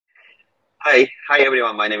Hi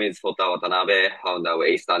everyone. My name is Sota Watanabe, founder of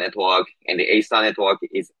Astar Network, and the Astar Network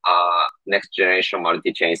is a next generation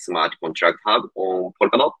multi-chain smart contract hub on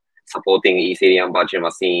Polkadot, supporting Ethereum virtual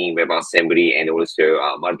machine, WebAssembly, and also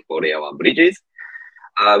multiple layer 1 bridges.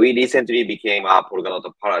 We recently became a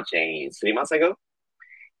Polkadot parachain 3 months ago,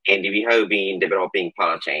 and we have been developing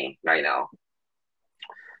parachain right now.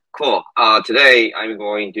 Cool. Today I'm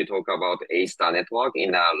going to talk about Astar Network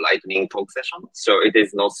in a lightning talk session. So it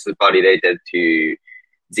is not super related to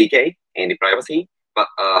ZK and privacy, but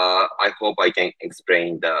I hope I can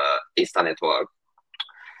explain the Astar Network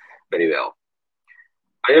very well.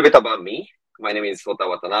 A little bit about me. My name is Sota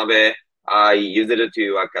Watanabe. I used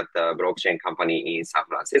to work at a blockchain company in San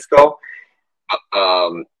Francisco.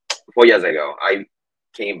 4 years ago, I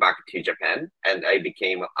came back to Japan and I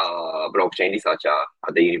became a blockchain researcher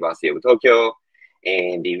at the University of Tokyo.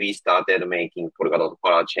 And we started making Polkadot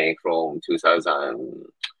parachain from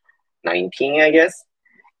 2019, I guess.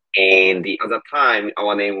 And the other time,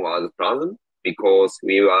 our name was Plasm because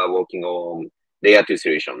we were working on layer 2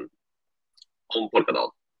 solution on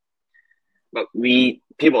Polkadot. But we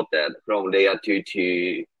pivoted from layer 2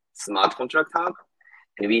 to smart contract hub,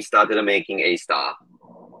 and we started making Astar.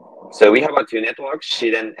 So we have two networks,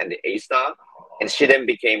 Shiden and Astar. And Shiden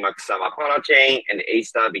became a Kusama parachain, and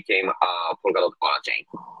Astar became a Polkadot parachain.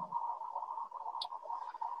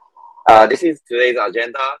 This is today's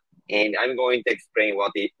agenda, and I'm going to explain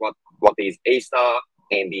what is Astar,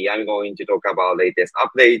 and I'm going to talk about latest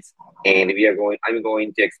updates, and I'm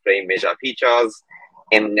going to explain major features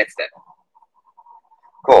and next step.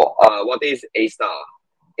 Cool. What is Astar?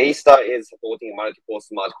 Astar is supporting multiple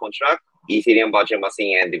smart contracts, Ethereum virtual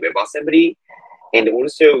machine, and WebAssembly. And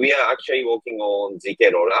also, we are actually working on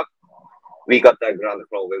ZK rollup. We got the grant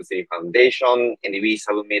from Web3 Foundation, and we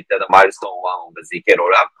submitted the milestone 1 on the ZK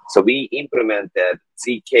rollup. So we implemented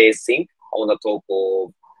ZK Sync on the top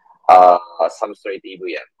of substrate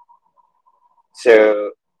EVM.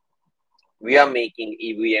 So we are making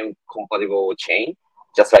EVM compatible chain,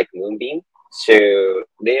 just like Moonbeam. So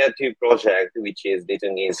layer 2 project, which is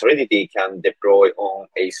written in Solidity, can deploy on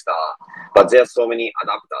Astar, but there are so many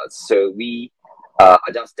adapters. So we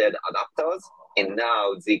adjusted adapters, and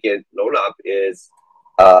now ZK rollup is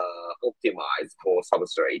optimized for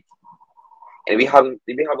substrate. And we have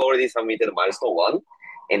already submitted milestone 1,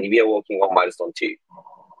 and we are working on milestone 2.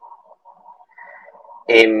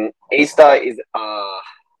 And Astar is a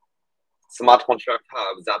smart contract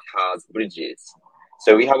hub that has bridges.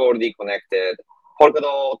 So we have already connected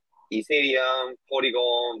Polkadot, Ethereum,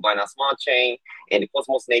 Polygon, Binance Smart Chain, and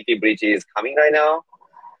Cosmos native bridges coming right now.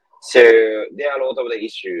 So there are a lot of the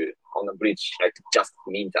issues on the bridge, like just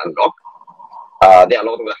mint and lock. There are a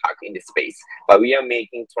lot of the hack in this space, but we are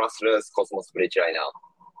making trustless Cosmos bridge right now.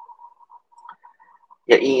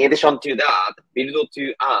 Yeah, in addition to that, build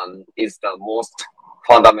to earn is the most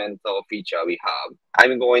fundamental feature we have.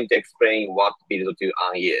 I'm going to explain what build to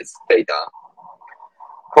earn is later.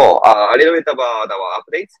 Cool. A little bit about our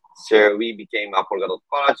updates. So we became a Polkadot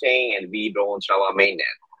parachain, and we launched our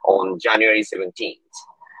mainnet on January 17th.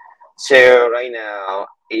 So right now,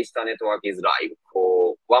 Astar Network is live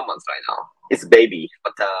for 1 month right now. It's baby,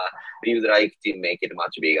 but we would like to make it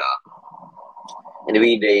much bigger. And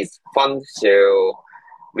we raised funds, so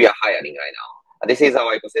we are hiring right now. This is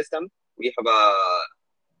our ecosystem. We have a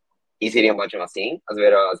Ethereum virtual machine as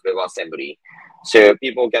well as WebAssembly. So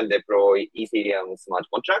people can deploy Ethereum smart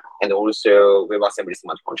contract and also WebAssembly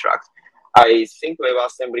smart contract. I think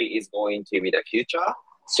WebAssembly is going to be the future.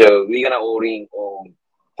 So we're gonna all in on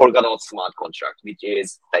Polkadot smart contract, which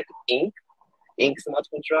is like Ink smart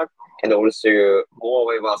contract, and also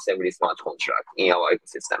more WebAssembly smart contract in our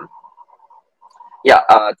ecosystem. Yeah,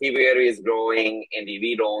 TVL is growing, and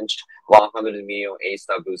we launched 100 million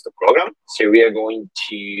Astar Boost program. So we are going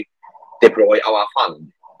to deploy our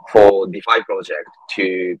fund for DeFi project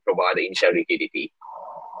to provide initial liquidity.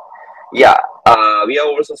 Yeah, we are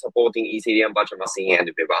also supporting Ethereum virtual machine and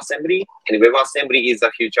WebAssembly. And WebAssembly is the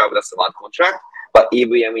future of the smart contract, but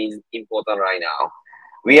EVM is important right now.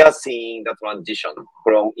 We are seeing the transition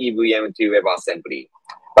from EVM to WebAssembly,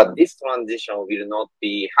 but this transition will not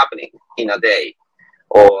be happening in a day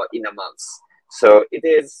or in a month. So it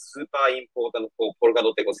is super important for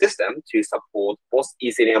Polkadot ecosystem to support both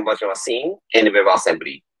Ethereum virtual machine and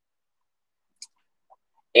WebAssembly.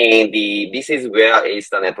 And this is where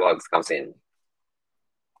Astar Networks comes in.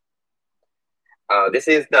 This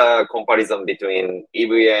is the comparison between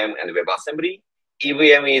EVM and WebAssembly.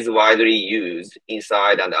 EVM is widely used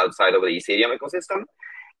inside and outside of the Ethereum ecosystem.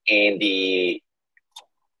 And the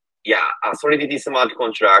Solidity smart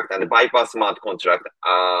contract and Bypass smart contract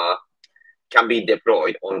are can be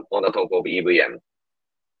deployed on the top of EVM.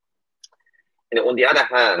 And on the other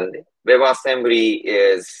hand, WebAssembly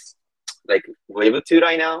is like Web 2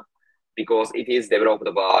 right now because it is developed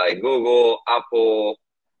by Google, Apple,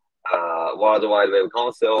 World Wide Web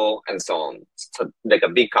Council, and so on. So like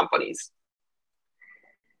big companies.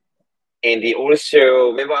 And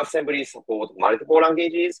also WebAssembly support multiple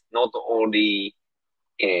languages, not only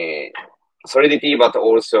Solidity, but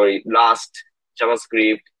also Rust,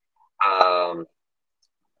 JavaScript,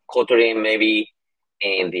 Kotlin maybe,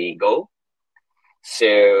 and the Go.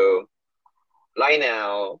 So right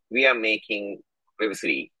now we are making Web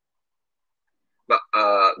 3, but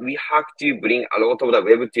we have to bring a lot of the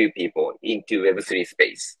Web 2 people into Web 3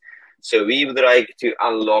 space. So we would like to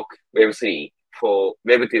unlock Web 3 for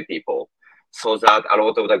Web 2 people so that a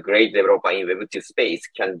lot of the great developers in Web 2 space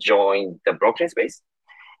can join the blockchain space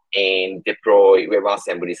and deploy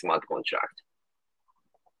WebAssembly smart contract.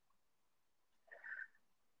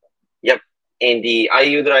 Yep. And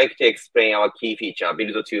I would like to explain our key feature,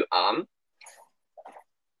 build to ARM.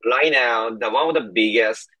 Right now, one of the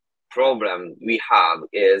biggest problem we have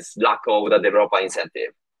is lack of the developer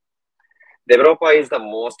incentive. Developer is the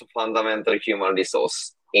most fundamental human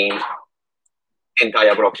resource in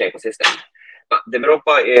entire blockchain ecosystem. But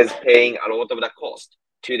developer is paying a lot of the cost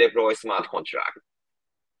to deploy smart contract.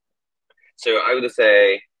 So I would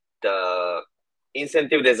say the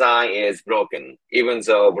incentive design is broken, even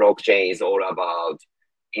though blockchain is all about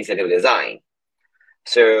incentive design.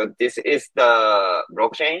 So this is the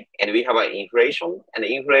blockchain, and we have an inflation, and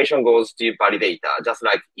the inflation goes to validator, just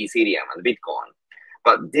like Ethereum and Bitcoin.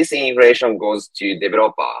 But this inflation goes to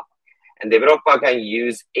developer, and developer can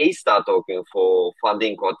use Astar token for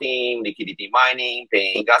funding core team, liquidity mining,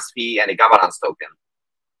 paying gas fee, and a governance token.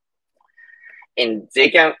 And they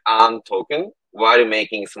can earn token while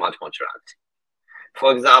making smart contract.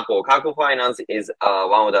 For example, Kako Finance is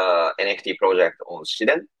one of the NFT projects on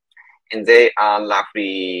Shiden, and they earn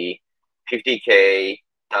roughly $50K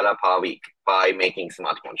per week by making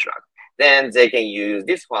smart contract. Then they can use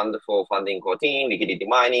this fund for funding core team, liquidity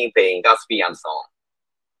mining, paying gas fee, and so on.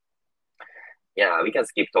 Yeah, we can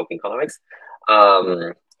skip token economics.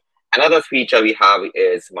 Another feature we have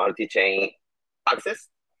is multi-chain access.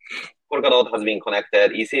 Polkadot has been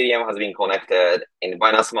connected, Ethereum has been connected, and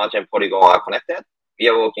Binance Smart and Polygon are connected. We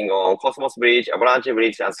are working on Cosmos Bridge, Avalanche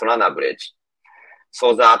Bridge, and Solana Bridge,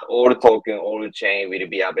 so that all token, all chain will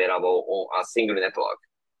be available on a single network.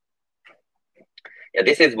 Yeah,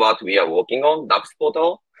 this is what we are working on, DApps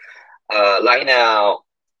portal. Right now,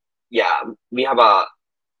 yeah, we have a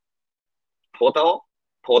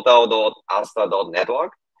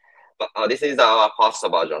portal.astar.network. But this is our first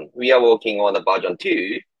version. We are working on the version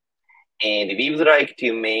 2, and we would like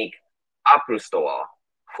to make Apple Store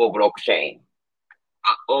for blockchain.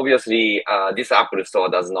 Obviously, this Apple Store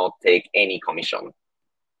does not take any commission.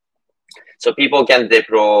 So people can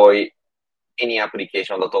deploy any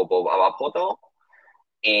application on the top of our portal,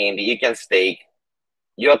 and you can stake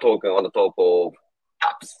your token on the top of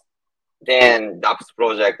apps. Then DApps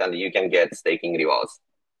project, and you can get staking rewards.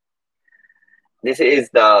 This is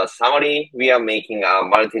the summary. We are making a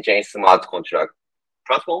multi-chain smart contract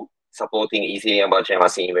platform supporting Ethereum virtual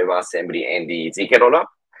machine, WebAssembly, and the ZK rollup.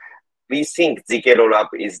 We think ZK rollup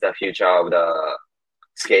is the future of the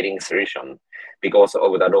scaling solution because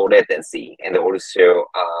of the low latency, and also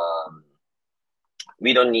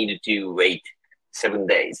we don't need to wait 7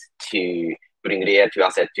 days to bring layer 2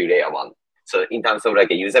 asset to layer 1. So in terms of like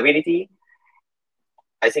a usability,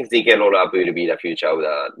 I think ZK rollup will be the future of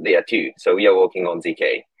the layer 2. So we are working on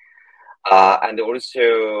ZK. And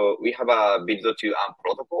also we have a build to ARM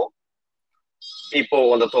protocol.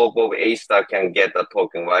 People on the top of Astar can get a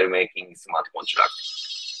token while making smart contract.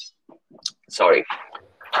 Sorry.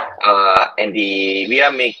 And we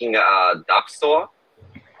are making a DApp store.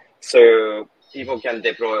 So people can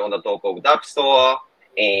deploy on the top of DApp store,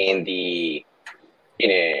 and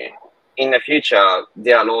in the future,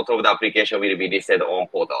 there are a lot of the application will be listed on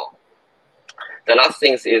portal. The last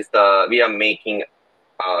thing is we are making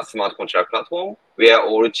a smart contract platform where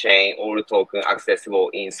all chain, all token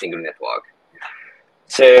accessible in single network.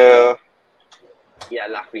 So yeah,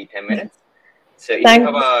 roughly 10 minutes. So if you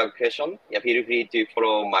have a question, yeah, feel free to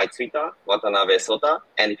follow my Twitter, Watanabe Sota,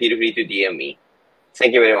 and feel free to DM me.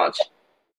 Thank you very much.